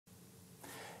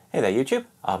Hey there YouTube,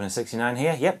 Arbin69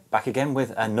 here, back again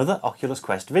with another Oculus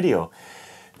Quest video.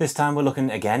 This time we're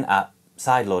looking again at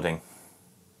side loading.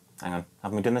 Hang on,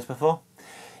 haven't we done this before?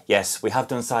 Yes, we have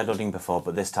done side loading before,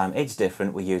 but this time it's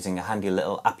different. We're using a handy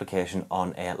little application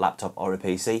on a laptop or a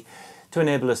PC to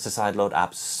enable us to side load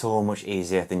apps so much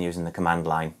easier than using the command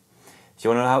line. If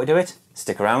you want to know how to do it,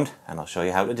 stick around and I'll show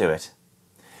you how to do it.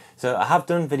 So I have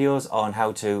done videos on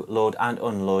how to load and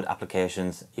unload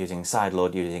applications using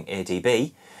SideLoad using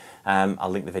ADB. I'll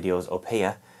link the videos up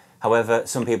here. However,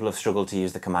 some people have struggled to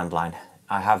use the command line.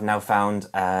 I have now found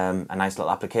a nice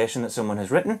little application that someone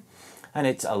has written, and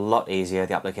it's a lot easier.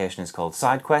 The application is called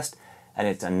SideQuest, and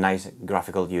it's a nice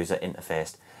graphical user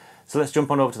interface. So let's jump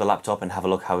on over to the laptop and have a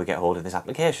look how we get hold of this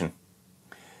application.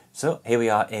 So here we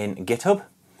are in GitHub.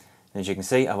 And as you can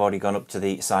see, I've already gone up to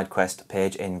the SideQuest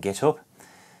page in GitHub.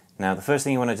 Now the first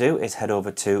thing you want to do is head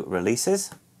over to Releases.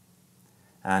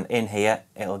 And in here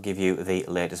it'll give you the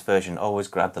latest version. Always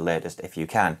grab the latest if you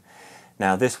can.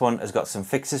 Now this one has got some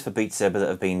fixes for Beat Saber that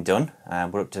have been done.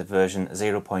 We're up to version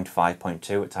 0.5.2 at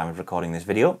the time of recording this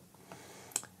video.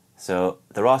 So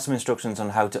there are some instructions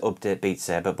on how to update Beat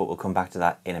Saber, but we'll come back to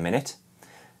that in a minute.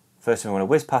 First we want to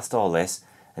whiz past all this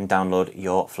and download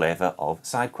your flavour of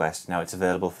SideQuest. Now it's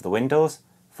available for the Windows,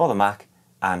 for the Mac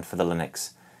and for the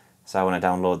Linux. So I want to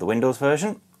download the Windows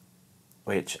version,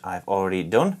 which I've already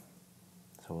done.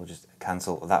 So we'll just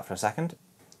cancel that for a second.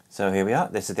 So here we are,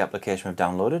 this is the application we've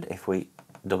downloaded. If we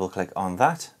double click on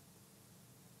that,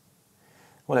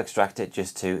 we'll extract it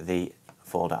just to the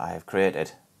folder I have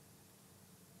created.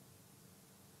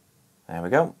 There we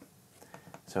go.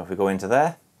 So if we go into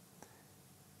there,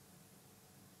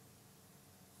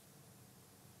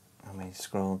 and we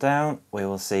scroll down, we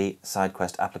will see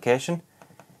SideQuest application.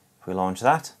 If we launch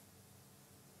that,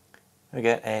 we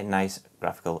get a nice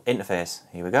graphical interface.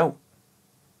 Here we go.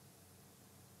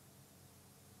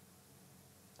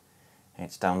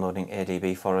 It's downloading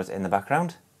ADB for us in the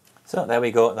background. So there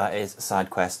we go, that is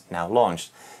SideQuest now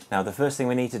launched. Now the first thing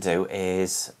we need to do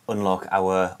is unlock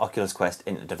our Oculus Quest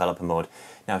into developer mode.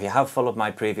 Now if you have followed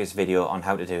my previous video on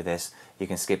how to do this, you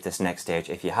can skip this next stage.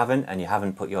 If you haven't and you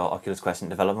haven't put your Oculus Quest in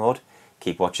developer mode,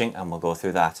 keep watching and we'll go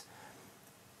through that.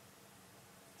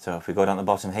 So if we go down the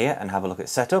bottom here and have a look at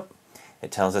setup,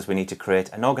 it tells us we need to create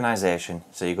an organization.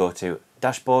 So you go to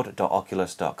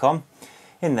dashboard.oculus.com.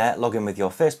 In there, log in with your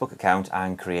Facebook account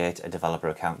and create a developer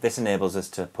account. This enables us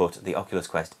to put the Oculus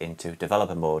Quest into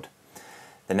developer mode.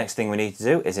 The next thing we need to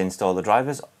do is install the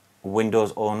drivers.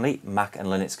 Windows only, Mac and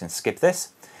Linux can skip this.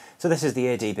 So this is the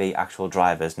ADB actual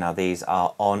drivers. Now these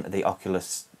are on the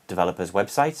Oculus developers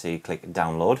website, so you click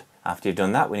download. After you've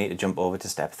done that, we need to jump over to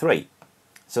step 3.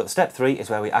 So step 3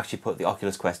 is where we actually put the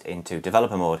Oculus Quest into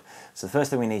developer mode. So the first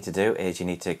thing we need to do is you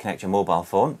need to connect your mobile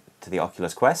phone to the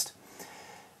Oculus Quest.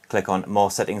 Click on More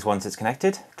Settings once it's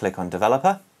connected, click on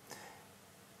Developer,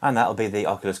 and that'll be the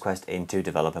Oculus Quest into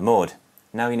developer mode.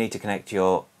 Now you need to connect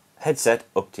your headset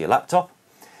up to your laptop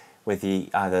with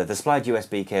either the supplied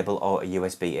USB cable or a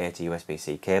USB-A to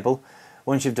USB-C cable.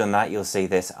 Once you've done that, you'll see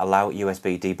this Allow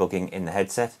USB Debugging in the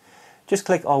headset. Just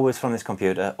click Always from this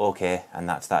computer, OK, and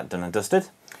that's that done and dusted.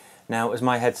 Now, as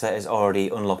my headset is already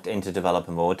unlocked into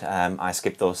developer mode, I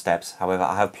skipped those steps. However,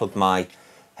 I have plugged my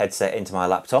headset into my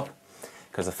laptop,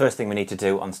 because the first thing we need to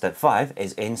do on step 5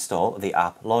 is install the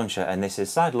app launcher, and this is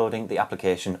side loading the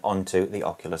application onto the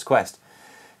Oculus Quest.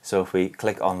 So if we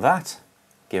click on that,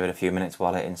 give it a few minutes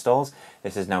while it installs,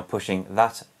 this is now pushing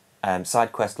that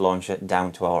SideQuest launcher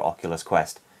down to our Oculus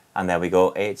Quest. And there we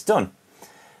go, it's done.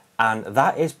 And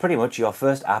that is pretty much your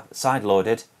first app side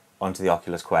loaded onto the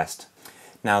Oculus Quest.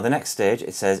 Now the next stage,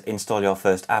 it says install your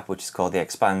first app, which is called the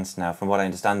Expanse. Now from what I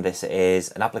understand, this is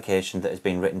an application that has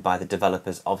been written by the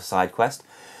developers of SideQuest.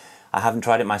 I haven't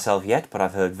tried it myself yet, but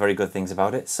I've heard very good things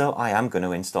about it, so I am going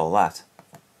to install that.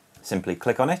 Simply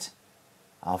click on it,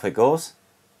 off it goes,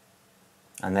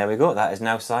 and there we go, that is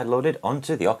now side loaded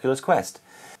onto the Oculus Quest.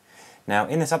 Now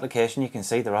in this application you can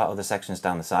see there are other sections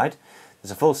down the side.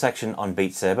 There's a full section on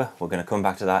Beat Saber, we're going to come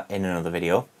back to that in another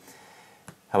video.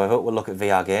 However, we'll look at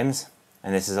VR games.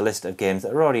 And this is a list of games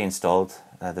that are already installed.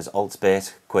 There's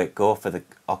AltSpace, Quake Go for the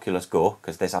Oculus Go,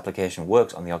 because this application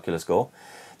works on the Oculus Go.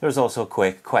 There is also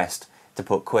Quake Quest to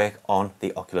put Quake on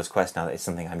the Oculus Quest. Now that is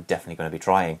something I'm definitely going to be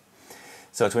trying.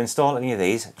 So to install any of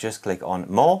these, just click on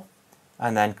More,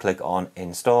 and then click on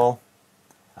Install,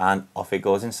 and off it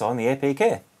goes installing the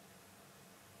APK.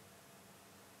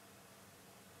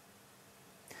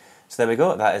 So there we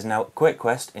go, that is now Quake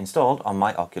Quest installed on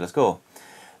my Oculus Go.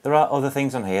 There are other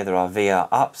things on here. There are VR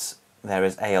apps, there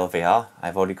is ALVR.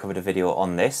 I've already covered a video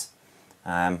on this.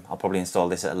 I'll probably install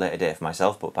this at a later date for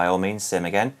myself, but by all means, same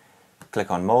again. Click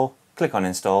on More, click on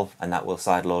install, and that will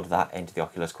sideload that into the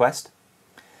Oculus Quest.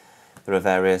 There are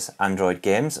various Android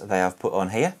games they have put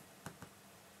on here.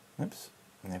 Oops.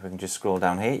 And if we can just scroll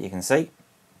down here, you can see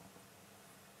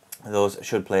those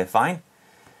should play fine.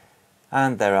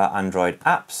 And there are Android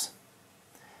apps.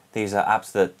 These are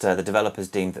apps that the developers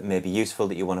deemed that may be useful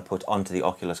that you want to put onto the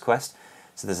Oculus Quest.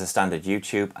 So there's a standard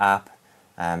YouTube app,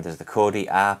 there's the Kodi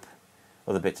app,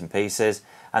 other bits and pieces,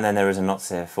 and then there is a not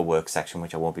safe for work section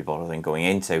which I won't be bothering going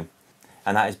into.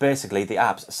 And that is basically the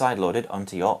apps sideloaded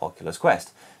onto your Oculus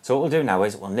Quest. So what we'll do now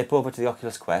is we'll nip over to the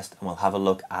Oculus Quest and we'll have a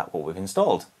look at what we've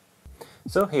installed.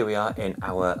 So here we are in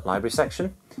our library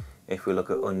section. If we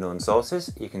look at unknown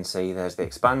sources, you can see there's the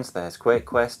Expanse, there's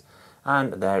Quest,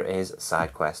 and there is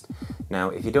SideQuest. Now,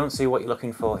 if you don't see what you're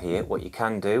looking for here, what you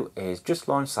can do is just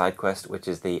launch SideQuest, which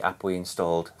is the app we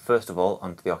installed first of all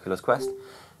onto the Oculus Quest.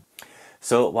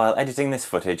 So while editing this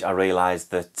footage, I realised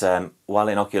that while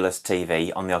in Oculus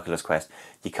TV on the Oculus Quest,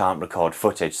 you can't record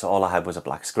footage, so all I had was a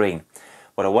black screen.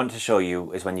 What I want to show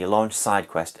you is when you launch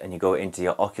SideQuest and you go into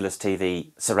your Oculus TV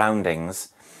surroundings,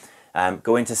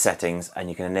 go into settings and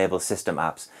you can enable system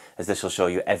apps, as this will show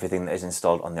you everything that is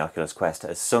installed on the Oculus Quest,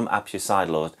 as some apps you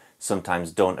sideload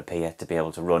sometimes don't appear to be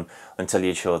able to run until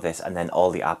you show this, and then all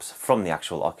the apps from the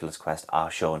actual Oculus Quest are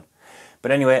shown.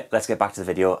 But anyway, let's get back to the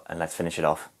video and let's finish it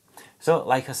off. So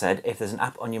like I said, if there's an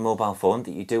app on your mobile phone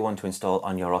that you do want to install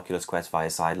on your Oculus Quest via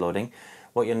sideloading,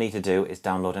 what you'll need to do is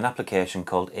download an application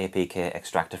called APK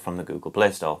Extractor from the Google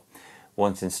Play Store.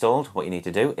 Once installed, what you need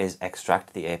to do is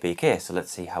extract the APK, so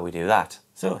let's see how we do that.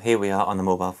 So here we are on the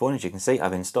mobile phone. As you can see,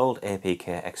 I've installed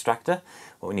APK Extractor.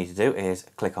 What we need to do is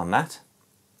click on that,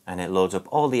 and it loads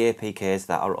up all the APKs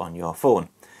that are on your phone.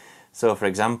 So for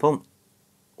example,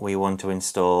 we want to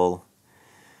install,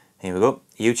 here we go,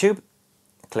 YouTube.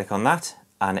 Click on that,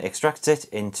 and it extracts it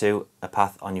into a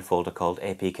path on your folder called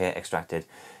APK Extracted.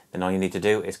 Then all you need to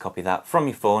do is copy that from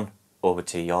your phone over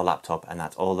to your laptop, and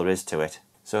that's all there is to it.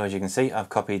 So as you can see, I've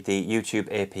copied the YouTube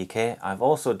APK. I've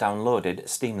also downloaded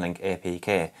Steam Link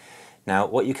APK. Now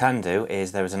what you can do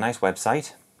is there is a nice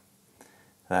website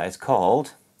that is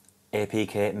called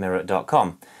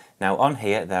apkmirror.com. Now on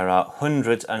here there are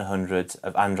hundreds and hundreds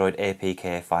of Android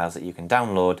APK files that you can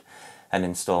download and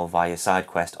install via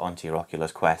SideQuest onto your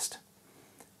Oculus Quest.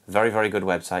 Very, very good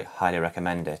website, highly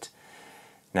recommend it.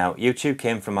 Now YouTube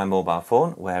came from my mobile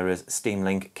phone, whereas Steam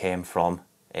Link came from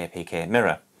APK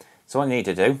Mirror. So all you need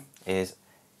to do is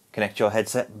connect your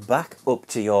headset back up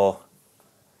to your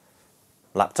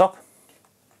laptop.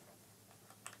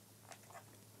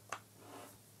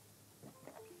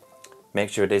 Make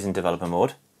sure it is in developer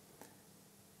mode.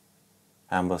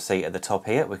 And we'll see at the top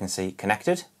here, we can see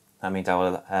connected. That means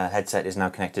our headset is now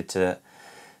connected to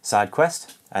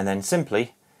SideQuest. And then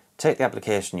simply take the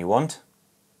application you want.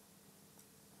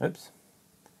 Oops.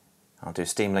 I'll do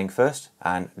Steam Link first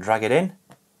and drag it in.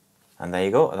 And there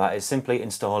you go. That is simply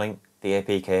installing the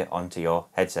APK onto your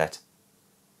headset.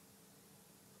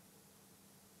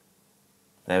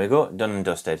 There we go, done and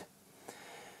dusted.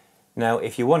 Now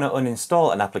if you want to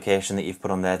uninstall an application that you've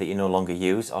put on there that you no longer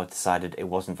use, or decided it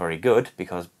wasn't very good,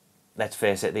 because let's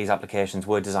face it, these applications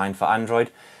were designed for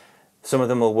Android. Some of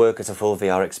them will work as a full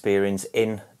VR experience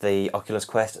in the Oculus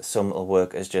Quest, some will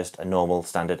work as just a normal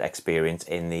standard experience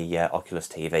in the Oculus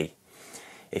TV.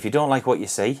 If you don't like what you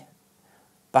see,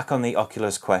 back on the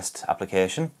Oculus Quest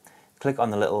application, click on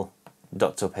the little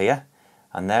dots up here,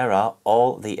 and there are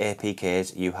all the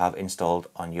APKs you have installed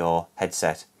on your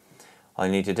headset. All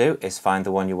you need to do is find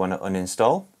the one you want to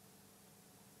uninstall.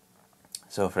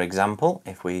 So for example,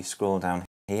 if we scroll down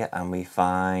here and we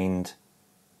find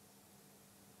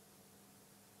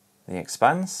the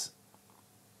Expanse,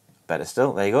 better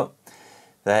still, there you go.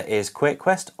 There is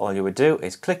Quest. All you would do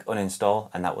is click uninstall,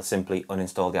 and that will simply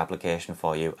uninstall the application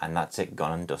for you, and that's it,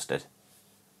 gone and dusted.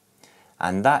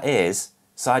 And that is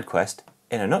SideQuest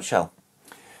in a nutshell.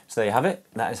 So there you have it.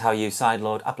 That is how you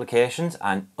sideload applications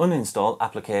and uninstall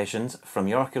applications from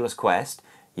your Oculus Quest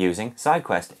using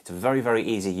SideQuest. It's a very, very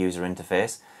easy user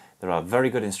interface. There are very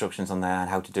good instructions on there on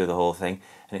how to do the whole thing,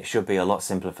 and it should be a lot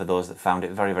simpler for those that found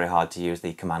it very, very hard to use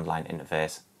the command line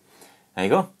interface. There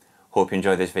you go. Hope you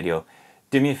enjoyed this video.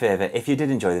 Do me a favour, if you did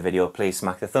enjoy the video, please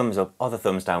smack the thumbs up or the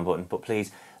thumbs down button, but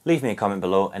please leave me a comment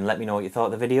below and let me know what you thought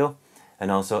of the video. And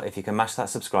also, if you can mash that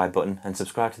subscribe button and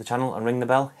subscribe to the channel and ring the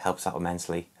bell, helps out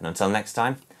immensely. And until next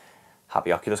time,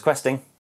 happy Oculus Questing!